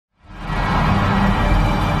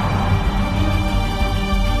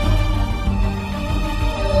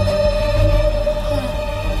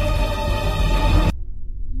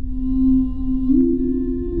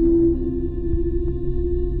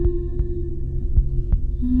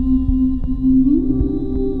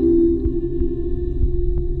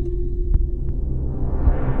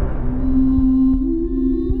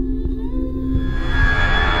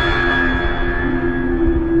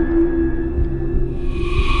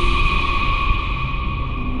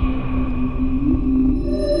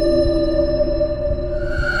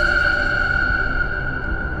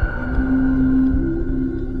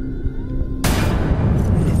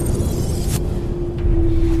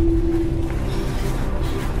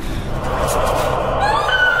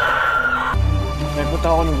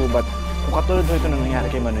ako ng gubat. Kung katulad ho ito nangyayari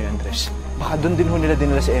kay Manoy Andres, baka doon din ho nila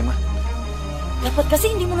dinala si Emma. Dapat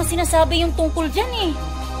kasi hindi mo na sinasabi yung tungkol dyan eh.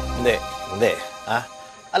 Hindi. Ha?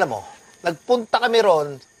 Alam mo, nagpunta kami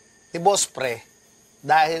ron ni Boss Pre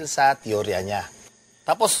dahil sa teorya niya.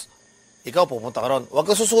 Tapos, ikaw pupunta ka ron. Huwag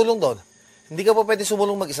kang susulong doon. Hindi ka pa pwede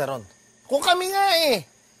sumulong mag-isa ron. Kung kami nga eh.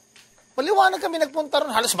 Paliwanag kami nagpunta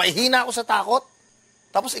ron. Halos mahihina ako sa takot.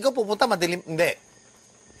 Tapos ikaw pupunta, madilim.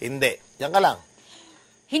 Hindi. Yan ka lang.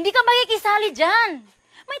 Hindi ka makikisali dyan.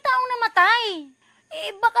 May taong namatay.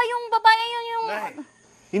 Eh, baka yung babae yun yung... Nay,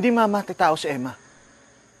 hindi mamatay tao si Emma.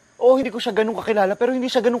 Oo, hindi ko siya ganun kakilala, pero hindi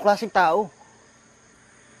siya ganung klaseng tao.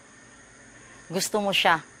 Gusto mo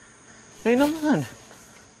siya? Nay naman.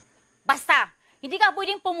 Basta, hindi ka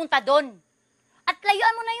pwedeng pumunta doon. At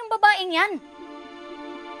layuan mo na yung babaeng yan.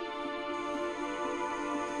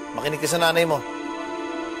 Makinig ka sa nanay mo.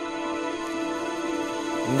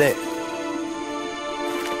 Hindi.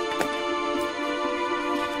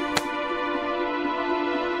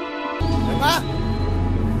 Emma!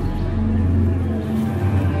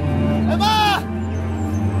 Emma!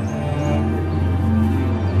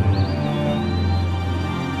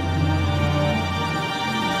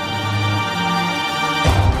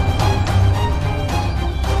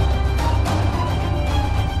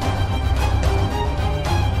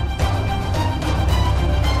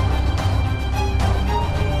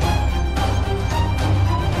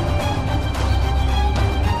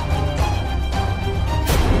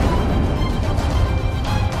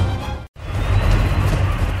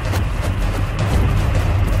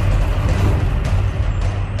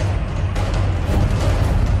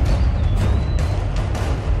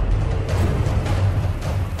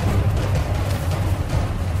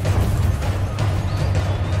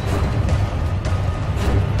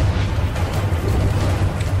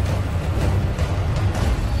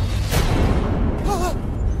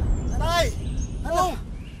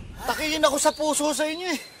 Ako sa puso sa inyo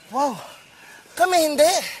eh. Wow. Kami hindi.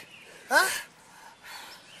 Ha?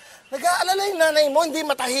 Nag-aalala yung nanay mo, hindi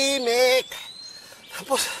matahimik.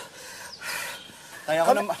 Tapos... Ay,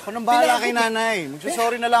 ako nang bahala kay nanay.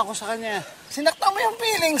 Magsasorry na lang ako sa kanya. Sinakta mo yung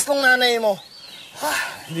feelings ng nanay mo.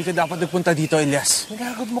 Hindi ka dapat nagpunta dito, Elias.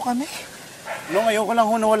 Nagagod mo kami. No, ngayon ko lang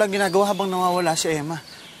ho na walang ginagawa habang nawawala si Emma.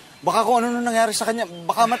 Baka kung ano nung nangyari sa kanya,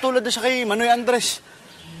 baka matulad na siya kay Manoy Andres.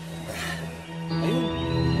 Ayun,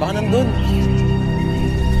 baka nandun.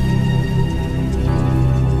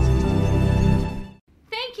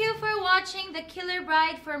 Thank you for watching The Killer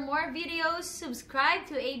Bride. For more videos, subscribe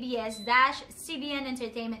to ABS-CBN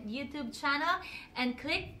Entertainment YouTube channel and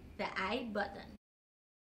click the I button.